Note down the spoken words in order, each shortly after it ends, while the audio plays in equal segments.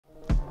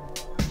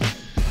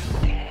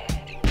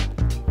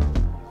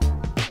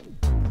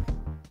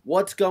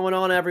What's going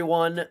on,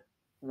 everyone?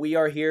 We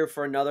are here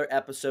for another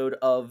episode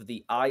of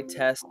the Eye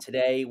Test.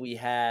 Today, we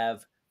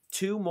have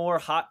two more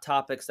hot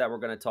topics that we're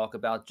going to talk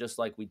about, just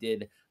like we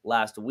did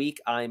last week.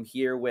 I'm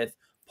here with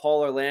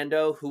Paul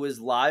Orlando, who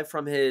is live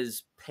from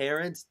his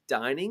parents'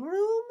 dining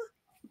room.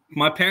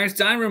 My parents'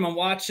 dining room. I'm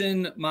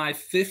watching my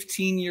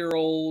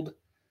 15-year-old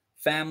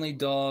family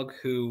dog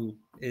who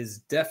is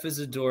deaf as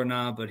a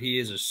doorknob, but he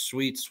is a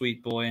sweet,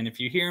 sweet boy. And if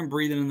you hear him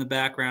breathing in the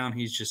background,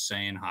 he's just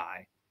saying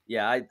hi.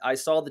 Yeah, I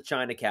saw the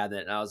china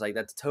cabinet, and I was like,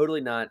 that's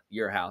totally not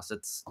your house.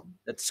 That's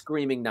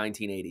screaming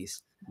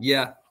 1980s.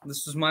 Yeah,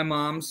 this is my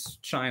mom's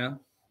china.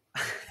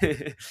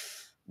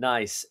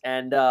 Nice.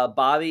 And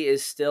Bobby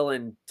is still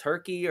in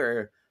Turkey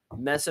or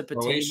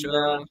Mesopotamia.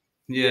 Croatia.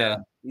 Yeah.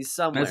 He's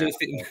somewhere.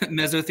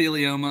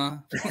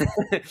 Mesothelioma.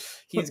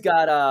 He's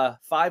got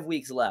 5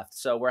 weeks left,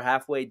 so we're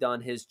halfway done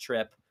his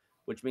trip,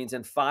 which means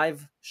in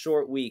 5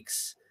 short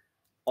weeks,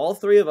 all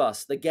three of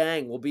us, the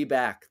gang, will be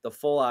back, the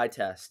full eye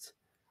test.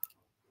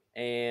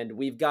 And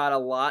we've got a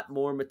lot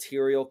more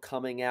material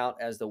coming out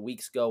as the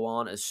weeks go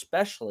on,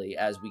 especially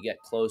as we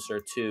get closer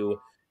to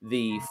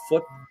the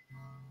foot.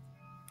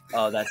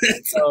 Oh,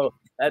 that's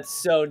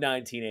so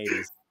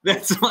 1980s.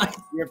 That's like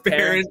Your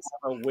parents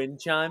have a wind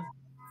chime.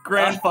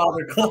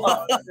 Grandfather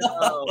clock.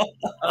 No,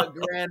 a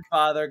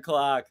grandfather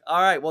clock.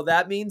 All right, well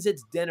that means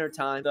it's dinner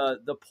time.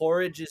 The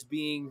porridge is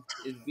being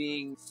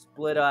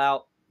split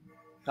out.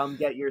 Come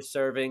get your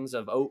servings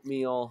of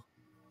oatmeal.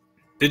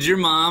 Did your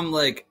mom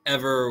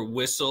ever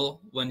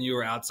whistle when you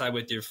were outside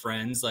with your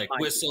friends?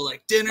 Whistle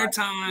like dinner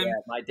time? Yeah,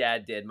 my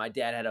dad did. My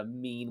dad had a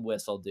mean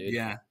whistle, dude.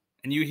 Yeah.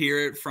 And you hear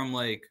it from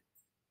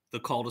the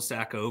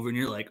cul-de-sac over and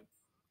you're like,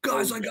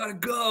 guys, I gotta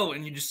go.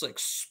 And you just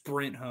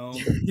sprint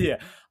home. Yeah.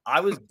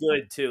 I was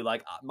good too.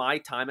 My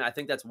time, I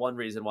think that's one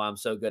reason why I'm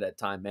so good at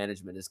time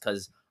management is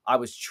because I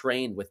was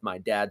trained with my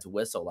dad's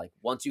whistle.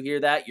 Once you hear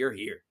that, you're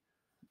here.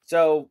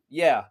 So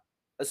yeah.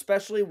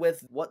 Especially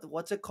with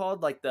what's it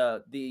called?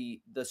 The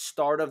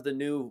start of the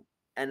new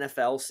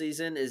NFL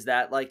season. Is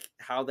that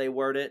how they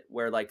word it?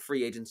 Where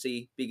free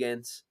agency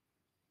begins?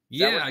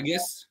 Yeah, I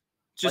guess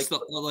just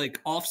the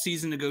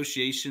off-season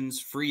negotiations,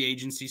 free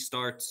agency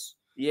starts.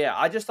 Yeah,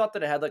 I just thought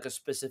that it had a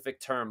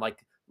specific term,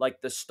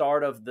 like the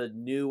start of the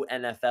new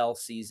NFL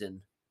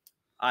season.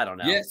 I don't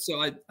know. Yeah,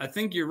 so I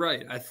think you're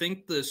right. I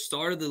think the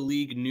start of the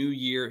league new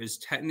year is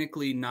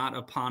technically not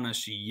upon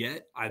us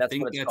yet. I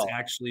think that's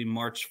actually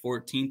March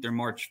 14th or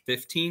March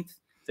 15th.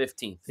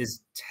 15th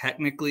is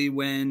technically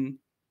when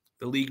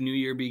the league new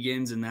year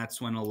begins, and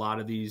that's when a lot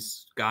of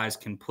these guys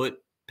can put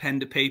pen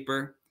to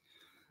paper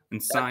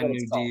and sign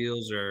new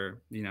deals,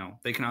 or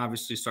they can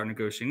obviously start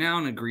negotiating now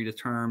and agree to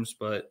terms,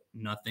 but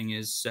nothing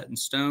is set in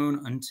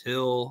stone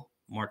until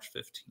March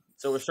 15th.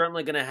 So we're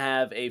certainly going to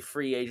have a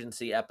free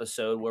agency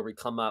episode where we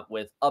come up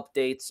with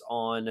updates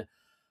on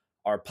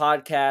our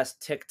podcast,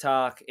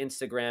 TikTok,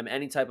 Instagram,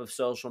 any type of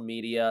social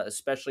media,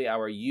 especially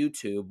our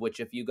YouTube, which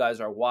if you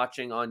guys are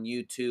watching on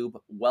YouTube,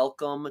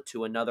 welcome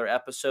to another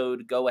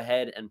episode. Go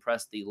ahead and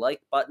press the like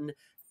button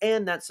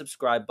and that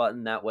subscribe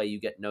button. That way you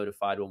get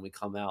notified when we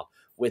come out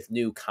with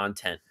new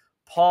content.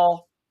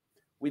 Paul,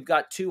 we've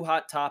got 2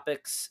 hot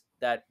topics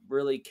that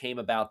really came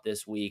about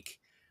this week.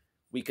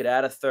 We could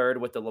add a third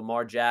with the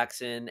Lamar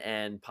Jackson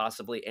and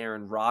possibly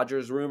Aaron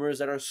Rodgers rumors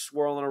that are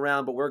swirling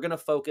around, but we're going to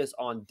focus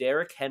on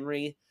Derrick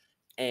Henry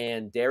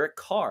and Derek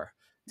Carr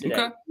today.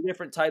 Okay. 2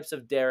 different types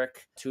of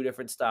Derrick, 2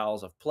 different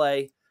styles of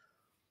play.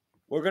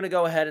 We're going to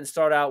go ahead and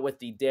start out with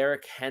the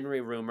Derrick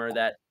Henry rumor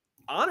that,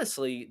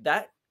 honestly,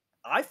 that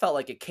I felt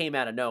like it came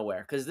out of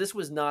nowhere because this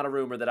was not a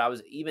rumor that I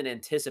was even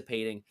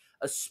anticipating,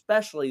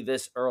 especially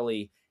this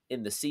early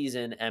in the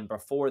season and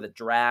before the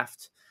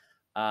draft.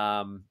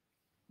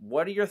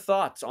 What are your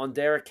thoughts on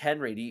Derrick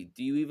Henry?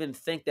 Do you even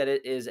think that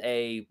it is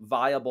a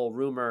viable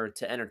rumor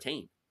to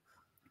entertain?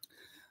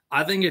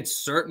 I think it's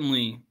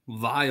certainly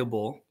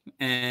viable,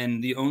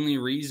 and the only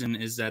reason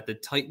is that the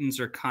Titans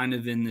are kind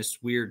of in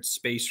this weird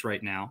space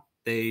right now.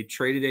 They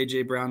traded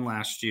A.J. Brown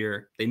last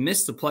year. They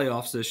missed the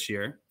playoffs this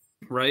year,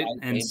 right?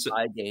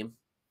 Game.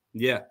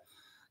 Yeah.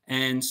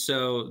 And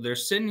so they're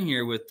sitting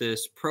here with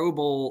this Pro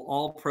Bowl,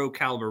 all-pro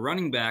caliber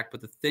running back,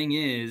 but the thing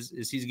is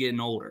he's getting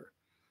older.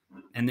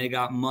 And they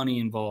got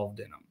money involved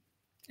in him.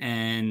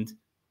 And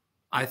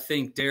I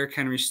think Derrick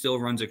Henry still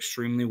runs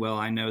extremely well.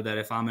 I know that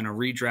if I'm in a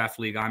redraft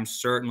league, I'm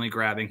certainly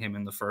grabbing him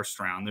in the first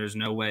round. There's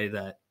no way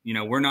that,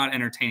 we're not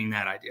entertaining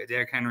that idea.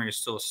 Derrick Henry is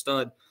still a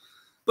stud.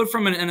 But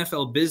from an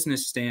NFL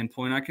business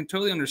standpoint, I can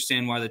totally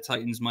understand why the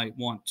Titans might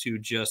want to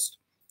just,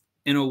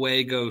 in a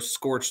way, go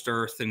scorched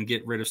earth and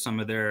get rid of some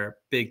of their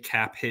big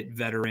cap hit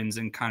veterans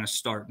and kind of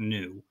start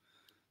new.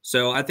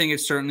 So I think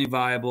it's certainly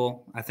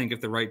viable. I think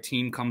if the right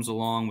team comes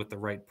along with the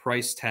right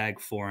price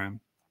tag for him,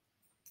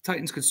 the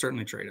Titans could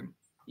certainly trade him.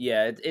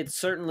 Yeah, it's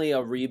certainly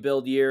a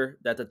rebuild year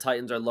that the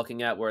Titans are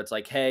looking at where it's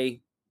like, hey,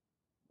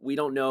 we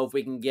don't know if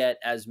we can get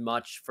as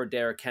much for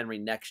Derrick Henry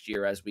next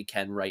year as we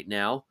can right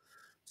now.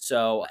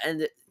 So,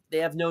 and they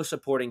have no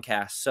supporting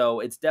cast. So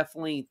it's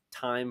definitely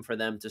time for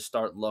them to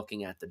start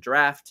looking at the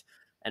draft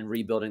and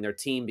rebuilding their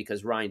team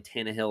because Ryan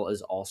Tannehill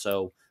is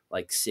also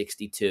like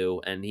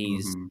 62, and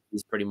he's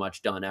pretty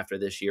much done after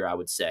this year, I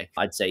would say.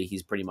 I'd say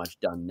he's pretty much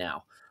done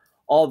now.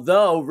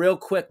 Although, real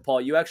quick,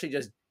 Paul,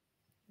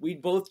 we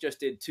both just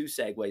did 2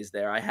 segues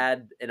there. I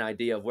had an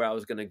idea of where I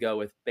was going to go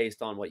with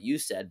based on what you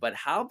said, but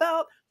how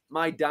about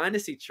my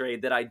dynasty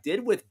trade that I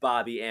did with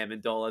Bobby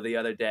Amendola the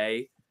other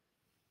day?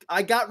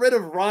 I got rid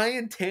of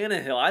Ryan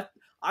Tannehill.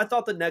 I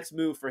thought the next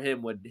move for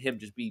him would him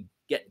just be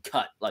getting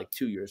cut like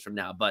 2 years from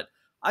now, but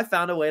I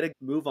found a way to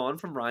move on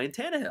from Ryan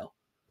Tannehill.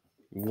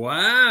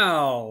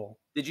 Wow.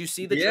 Did you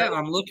see the Yeah, trade?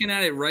 I'm looking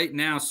at it right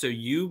now. So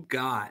you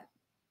got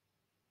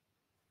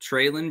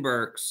Traylon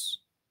Burks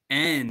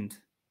and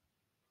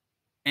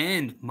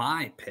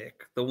my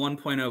pick, the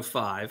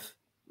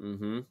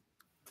 1.05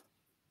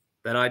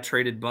 that I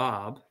traded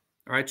Bob,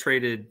 or I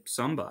traded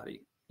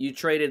somebody. You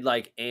traded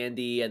like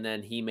Andy, and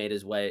then he made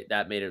its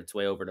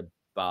way over to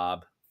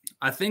Bob.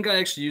 I think I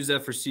actually used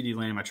that for CD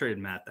Lamb. I traded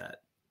Matt that.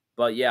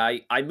 But yeah,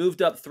 I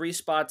moved up 3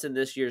 spots in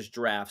this year's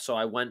draft. So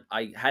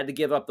I had to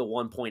give up the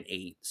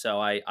 1.8.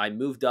 So I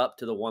moved up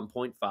to the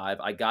 1.5.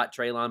 I got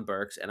Treylon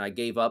Burks, and I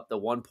gave up the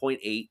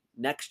 1.8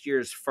 next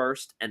year's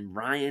first and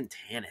Ryan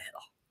Tannehill.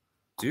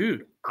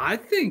 Dude, I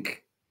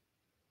think.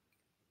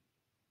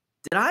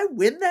 Did I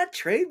win that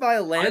trade by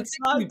a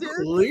landslide, dude?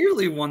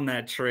 Clearly won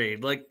that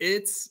trade. Like,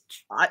 it's.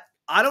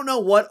 I don't know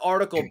what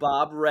article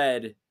Bob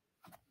read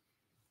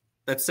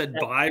that said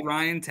buy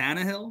Ryan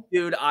Tannehill.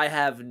 Dude, I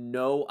have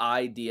no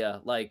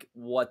idea like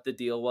what the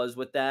deal was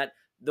with that.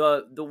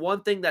 The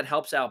one thing that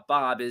helps out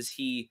Bob is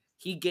he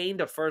gained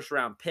a first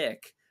round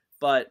pick,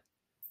 but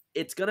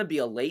it's going to be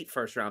a late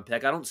first round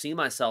pick. I don't see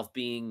myself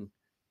being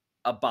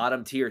a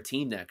bottom tier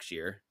team next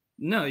year.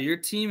 No, your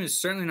team is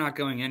certainly not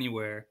going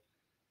anywhere.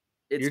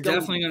 You're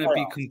definitely going to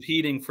be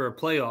competing for a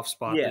playoff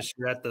spot this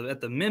year at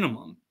the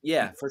minimum.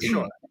 Yeah, for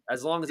sure.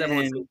 As long as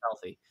everyone's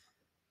healthy.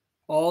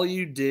 All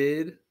you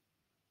did,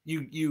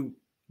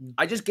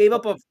 I just gave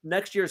up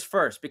next year's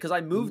first because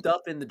I moved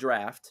up in the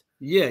draft.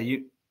 Yeah,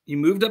 you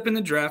moved up in the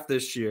draft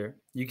this year.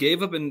 You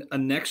gave up a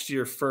next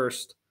year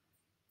first.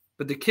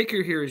 But the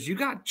kicker here is you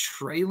got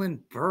Treylon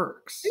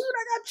Burks. Dude,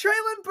 I got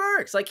Treylon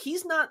Burks. Like,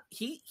 he's not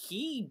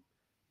he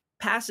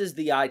passes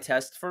the eye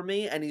test for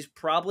me, and he's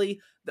probably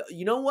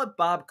you know what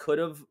Bob could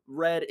have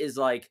read is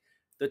like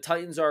the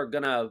Titans are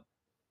gonna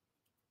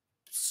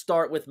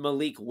start with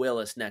Malik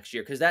Willis next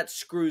year because that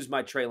screws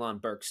my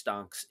Treylon Burks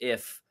stonks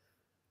if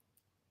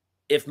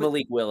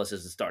Malik Willis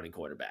is the starting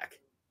quarterback.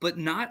 But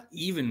not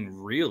even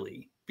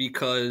really,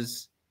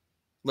 because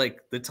like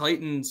the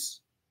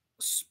Titans,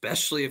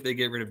 especially if they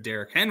get rid of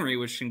Derrick Henry,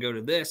 which can go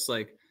to this,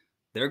 like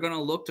they're going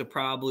to look to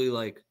probably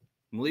like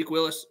Malik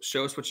Willis,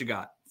 show us what you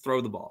got,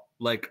 throw the ball.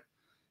 Like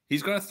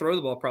he's going to throw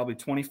the ball probably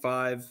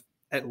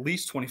at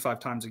least 25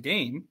 times a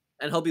game.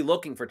 And he'll be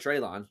looking for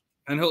Treylon.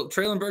 And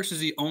Treylon Burks is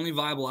the only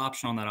viable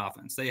option on that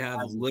offense. They have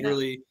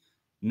literally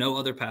no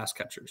other pass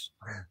catchers.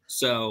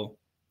 So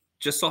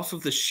just off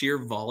of the sheer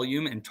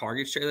volume and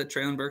target share that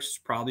Treylon Burks is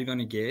probably going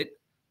to get,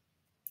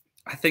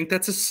 I think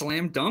that's a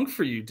slam dunk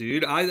for you,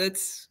 dude.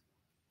 That's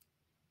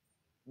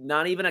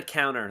not even a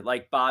counter.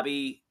 Like,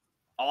 Bobby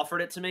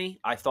offered it to me.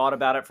 I thought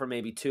about it for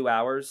maybe 2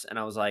 hours, and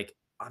I was like,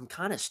 I'm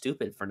kind of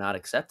stupid for not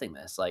accepting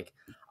this. Like,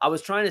 I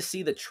was trying to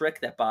see the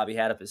trick that Bobby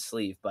had up his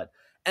sleeve. But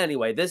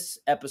anyway, this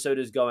episode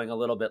is going a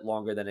little bit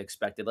longer than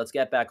expected. Let's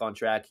get back on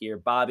track here.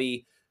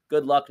 Bobby,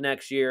 good luck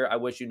next year. I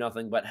wish you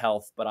nothing but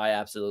health, but I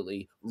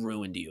absolutely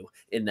ruined you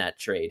in that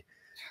trade.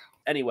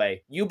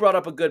 Anyway, you brought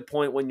up a good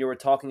point when you were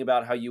talking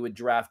about how you would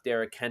draft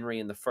Derrick Henry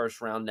in the first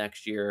round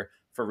next year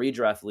for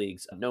redraft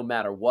leagues, no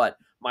matter what.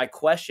 My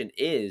question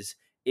is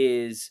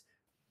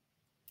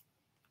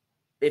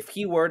if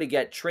he were to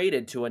get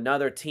traded to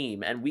another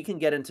team, and we can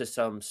get into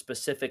some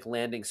specific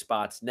landing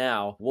spots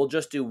now, we'll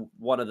just do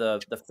one of the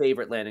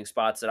favorite landing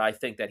spots that I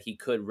think that he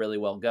could really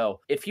well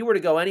go. If he were to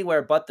go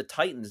anywhere but the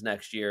Titans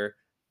next year,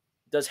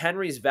 does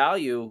Henry's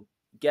value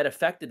get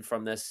affected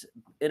from this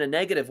in a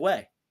negative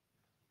way?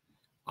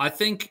 I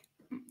think,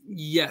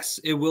 yes,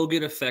 it will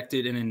get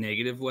affected in a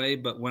negative way.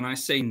 But when I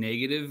say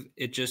negative,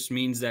 it just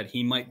means that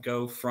he might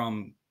go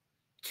from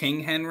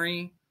King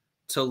Henry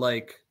to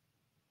like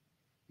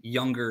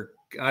younger.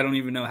 I don't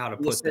even know how to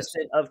put this.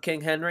 Assistant of King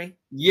Henry?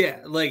 Yeah,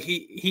 like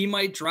he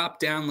might drop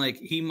down, like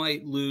he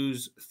might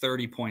lose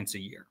 30 points a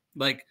year.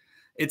 Like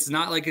it's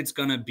not like it's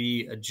going to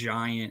be a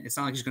giant. It's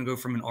not like he's going to go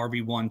from an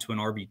RB1 to an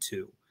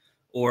RB2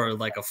 or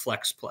like a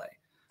flex play.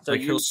 So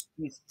like he's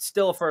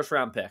still a first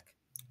round pick.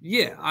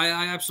 Yeah,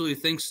 I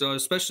absolutely think so,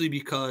 especially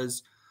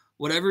because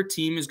whatever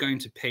team is going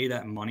to pay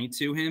that money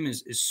to him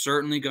is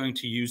certainly going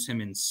to use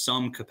him in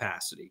some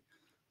capacity.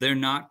 They're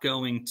not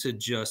going to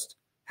just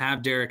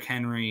have Derrick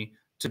Henry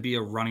to be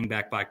a running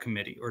back by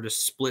committee or to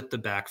split the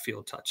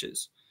backfield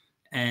touches.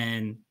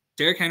 And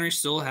Derrick Henry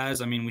still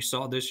has, I mean, we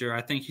saw this year,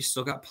 I think he's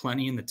still got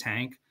plenty in the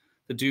tank.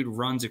 The dude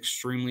runs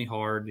extremely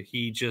hard.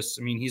 He's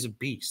a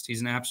beast.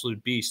 He's an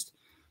absolute beast.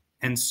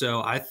 And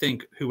so I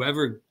think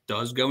whoever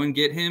does go and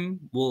get him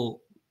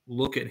will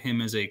look at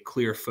him as a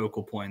clear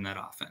focal point in that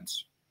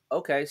offense.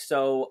 Okay,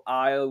 so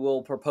I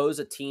will propose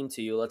a team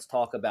to you. Let's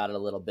talk about it a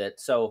little bit.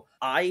 So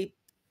I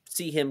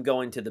see him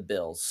going to the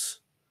Bills.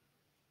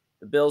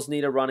 The Bills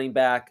need a running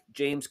back.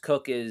 James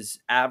Cook is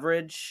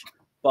average,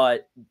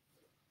 but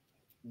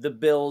the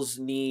Bills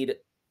need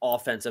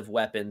offensive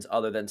weapons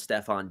other than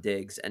Stephon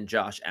Diggs and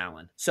Josh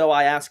Allen. So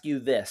I ask you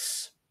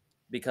this,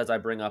 because I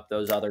bring up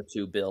those other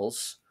two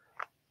Bills.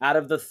 Out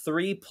of the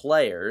three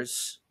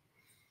players,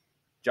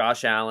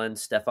 Josh Allen,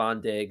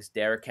 Stephon Diggs,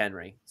 Derrick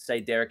Henry,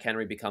 say Derrick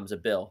Henry becomes a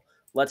Bill.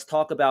 Let's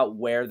talk about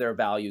where their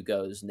value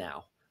goes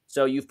now.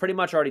 So you've pretty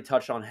much already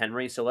touched on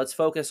Henry, so let's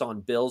focus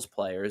on Bills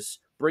players,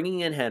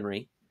 bringing in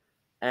Henry.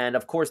 And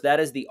of course, that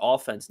is the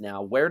offense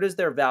now. Where does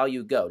their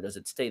value go? Does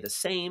it stay the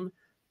same?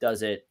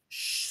 Does it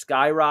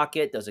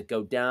skyrocket? Does it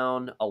go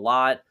down a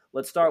lot?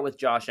 Let's start with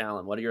Josh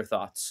Allen. What are your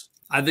thoughts?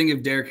 I think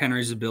if Derrick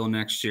Henry's a Bill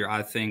next year,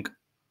 I think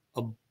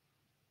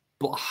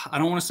I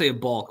don't want to say a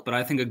bulk, but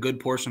I think a good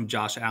portion of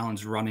Josh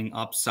Allen's running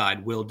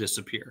upside will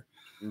disappear.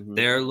 Mm-hmm.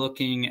 They're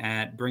looking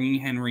at bringing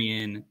Henry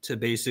in to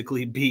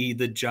basically be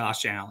the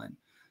Josh Allen.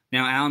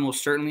 Now, Allen will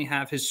certainly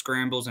have his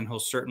scrambles and he'll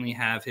certainly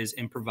have his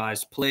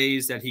improvised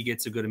plays that he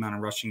gets a good amount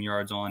of rushing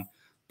yards on.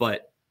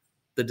 But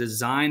the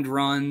designed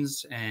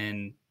runs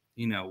and,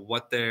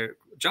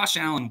 Josh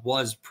Allen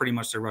was pretty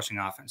much their rushing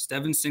offense.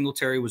 Devin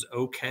Singletary was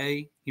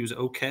okay. He was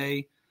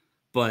okay.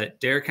 But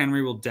Derrick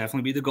Henry will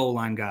definitely be the goal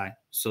line guy.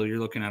 So you're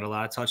looking at a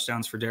lot of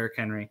touchdowns for Derrick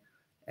Henry.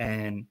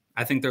 And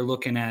I think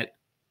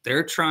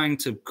they're trying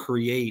to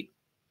create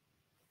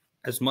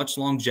as much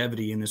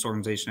longevity in this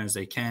organization as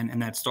they can.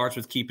 And that starts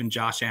with keeping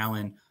Josh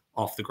Allen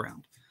off the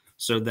ground.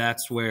 So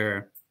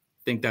I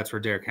think that's where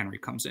Derrick Henry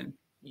comes in.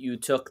 You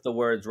took the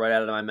words right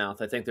out of my mouth.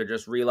 I think they're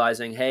just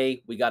realizing,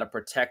 hey, we got to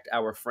protect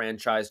our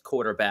franchise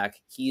quarterback.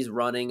 He's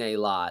running a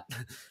lot.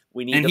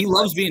 He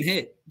loves being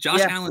hit. Josh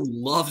Allen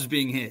loves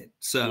being hit.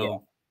 So, yeah.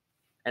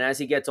 And as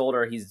he gets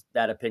older,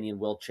 that opinion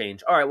will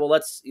change. All right, well,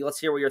 let's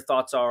hear what your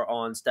thoughts are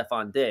on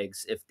Stephon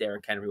Diggs if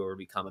Derrick Henry were to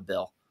become a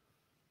Bill.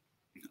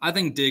 I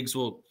think Diggs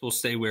will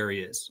stay where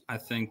he is. I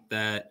think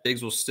that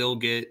Diggs will still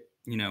get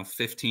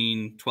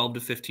 12 to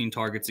 15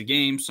 targets a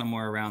game,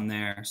 somewhere around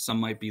there.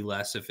 Some might be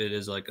less if it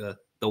is like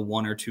the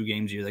 1 or 2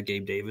 games a year that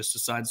Gabe Davis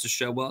decides to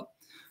show up.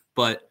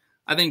 But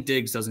I think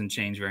Diggs doesn't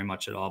change very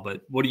much at all.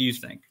 But what do you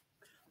think?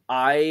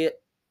 I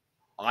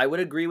would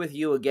agree with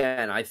you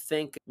again. I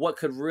think what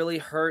could really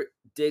hurt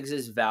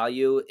Diggs'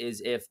 value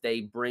is if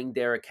they bring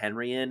Derrick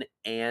Henry in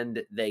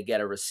and they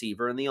get a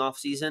receiver in the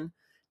offseason.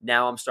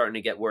 Now I'm starting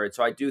to get worried.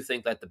 So I do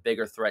think that the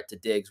bigger threat to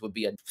Diggs would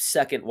be a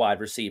second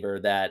wide receiver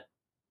that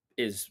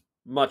is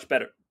much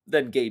better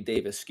than Gabe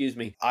Davis. Excuse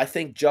me. I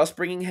think just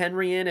bringing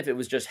Henry in, if it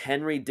was just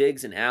Henry,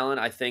 Diggs, and Allen,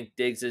 I think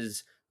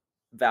Diggs'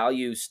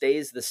 value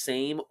stays the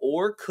same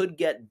or could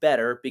get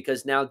better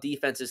because now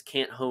defenses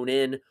can't hone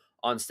in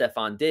on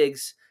Stephon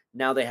Diggs.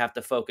 Now they have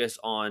to focus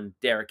on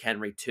Derrick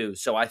Henry too.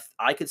 So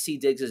I could see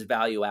Diggs'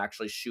 value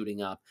actually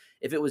shooting up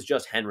if it was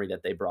just Henry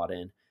that they brought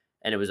in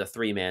and it was a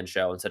 3-man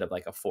show instead of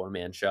like a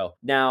 4-man show.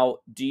 Now,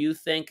 do you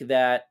think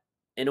that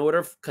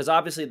because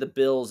obviously the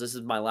Bills, this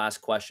is my last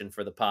question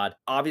for the pod,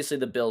 obviously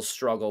the Bills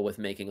struggle with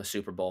making a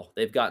Super Bowl.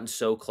 They've gotten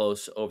so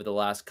close over the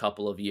last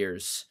couple of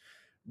years.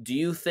 Do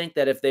you think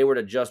that if they were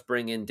to just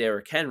bring in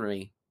Derrick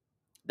Henry,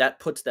 that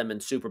puts them in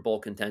Super Bowl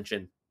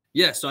contention?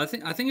 Yeah, so I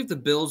think if the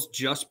Bills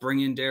just bring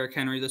in Derrick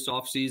Henry this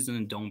offseason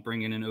and don't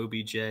bring in an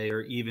OBJ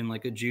or even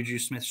like a Juju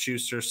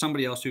Smith-Schuster,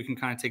 somebody else who can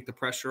kind of take the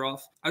pressure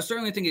off, I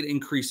certainly think it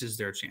increases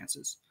their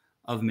chances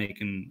of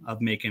making a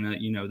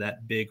that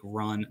big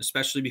run,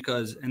 especially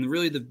because, and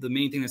really the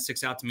main thing that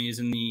sticks out to me is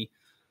in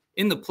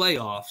the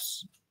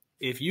playoffs,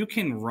 if you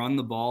can run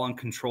the ball and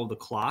control the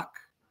clock,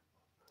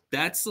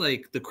 that's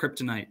like the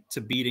kryptonite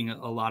to beating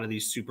a lot of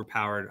these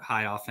super-powered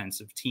high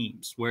offensive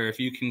teams, where if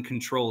you can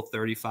control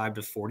 35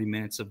 to 40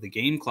 minutes of the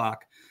game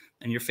clock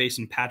and you're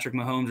facing Patrick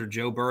Mahomes or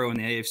Joe Burrow in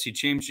the AFC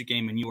Championship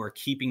game and you are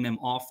keeping them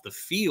off the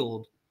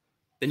field,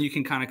 then you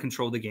can kind of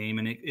control the game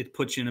and it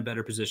puts you in a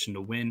better position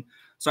to win.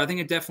 So I think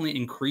it definitely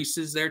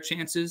increases their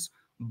chances.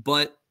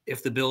 But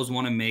if the Bills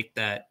want to make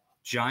that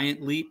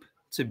giant leap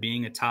to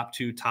being a top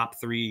 2,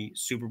 top 3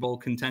 Super Bowl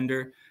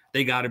contender,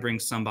 they got to bring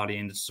somebody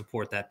in to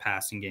support that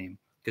passing game.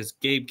 Because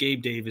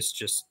Gabe Davis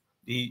just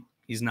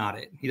he's not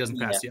it. He doesn't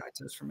pass the eye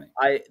test for me.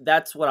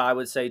 That's what I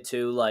would say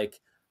too.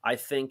 Like, I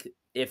think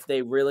if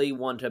they really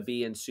want to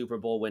be in Super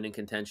Bowl winning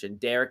contention,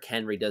 Derrick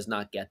Henry does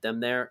not get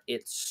them there.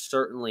 It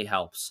certainly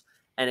helps.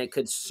 And it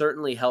could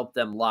certainly help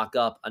them lock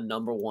up a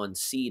number 1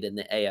 seed in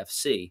the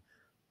AFC.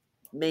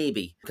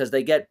 Maybe. Because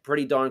they get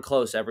pretty darn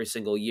close every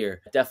single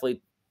year. It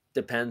definitely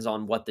depends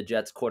on what the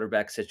Jets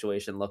quarterback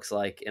situation looks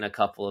like in a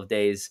couple of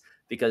days,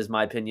 because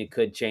my opinion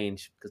could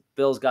change because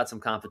Bill's got some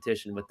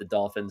competition with the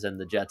Dolphins and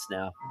the Jets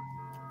now.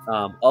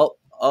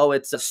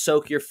 It's a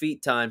soak your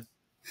feet time.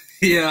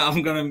 Yeah,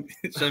 I'm going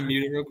to should I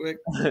mute it real quick?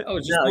 Oh,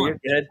 it's just you're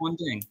good. One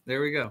thing.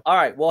 There we go. All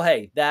right. Well,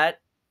 hey, that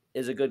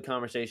is a good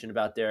conversation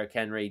about Derrick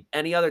Henry.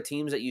 Any other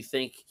teams that you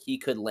think he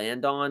could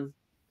land on?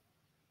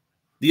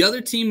 The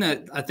other team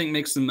that I think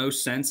makes the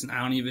most sense, and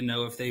I don't even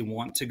know if they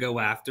want to go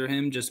after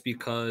him just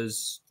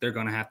because they're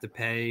going to have to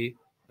pay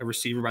a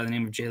receiver by the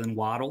name of Jalen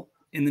Waddle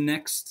in the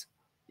next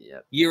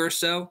year or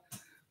so.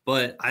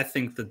 But I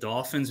think the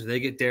Dolphins, if they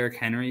get Derrick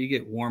Henry, you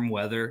get warm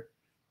weather,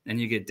 and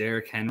you get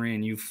Derrick Henry,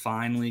 and you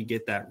finally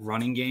get that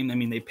running game. I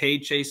mean, they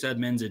paid Chase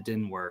Edmonds. It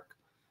didn't work.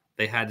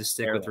 They had to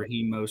stick with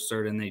Raheem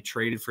Mostert, and they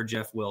traded for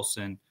Jeff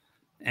Wilson.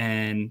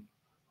 And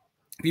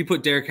if you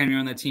put Derrick Henry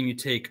on that team, you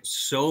take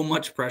so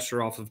much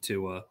pressure off of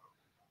Tua.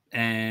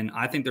 And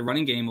I think the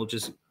running game will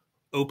just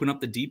open up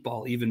the deep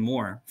ball even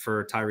more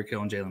for Tyreek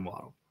Hill and Jalen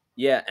Waddle.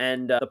 Yeah,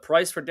 and the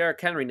price for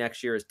Derrick Henry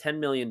next year is $10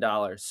 million.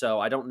 So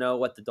I don't know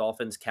what the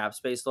Dolphins' cap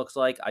space looks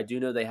like. I do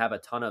know they have a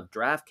ton of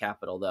draft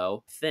capital,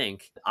 though.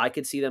 I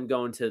could see them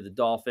going to the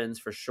Dolphins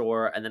for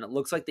sure. And then it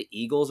looks like the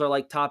Eagles are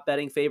like top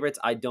betting favorites.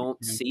 I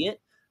don't see it.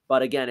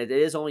 But again, it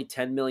is only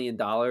 $10 million.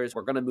 We're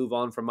going to move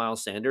on from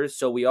Miles Sanders.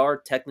 So we are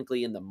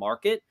technically in the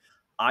market.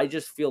 I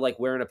just feel like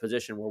we're in a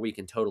position where we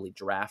can totally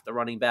draft a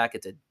running back.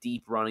 It's a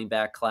deep running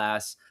back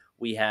class.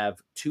 We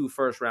have 2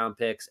 first-round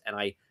picks, and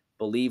I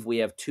believe we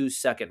have 2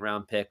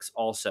 second-round picks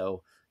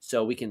also,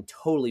 so we can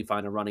totally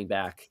find a running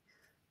back.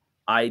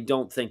 I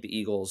don't think the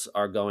Eagles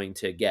are going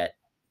to get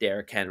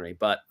Derrick Henry,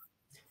 but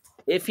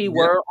if he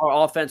were,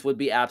 our offense would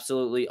be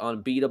absolutely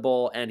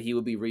unbeatable, and he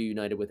would be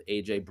reunited with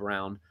A.J.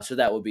 Brown, so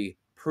that would be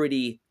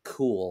pretty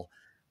cool.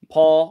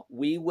 Paul,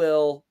 we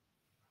will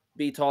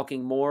be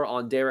talking more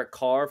on Derek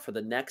Carr for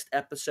the next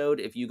episode.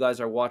 If you guys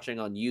are watching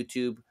on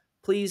YouTube,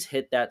 please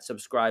hit that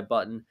subscribe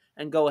button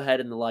and go ahead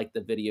and like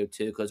the video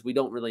too, because we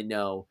don't really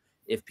know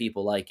if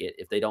people like it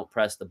if they don't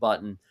press the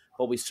button.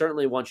 But we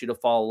certainly want you to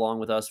follow along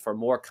with us for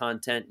more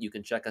content. You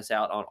can check us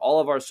out on all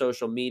of our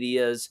social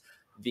medias.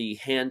 The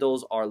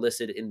handles are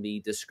listed in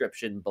the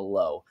description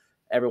below.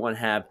 Everyone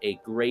have a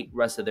great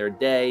rest of their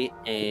day,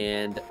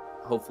 and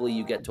hopefully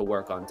you get to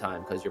work on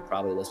time because you're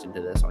probably listening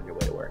to this on your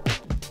way to work.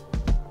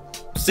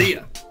 See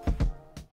ya.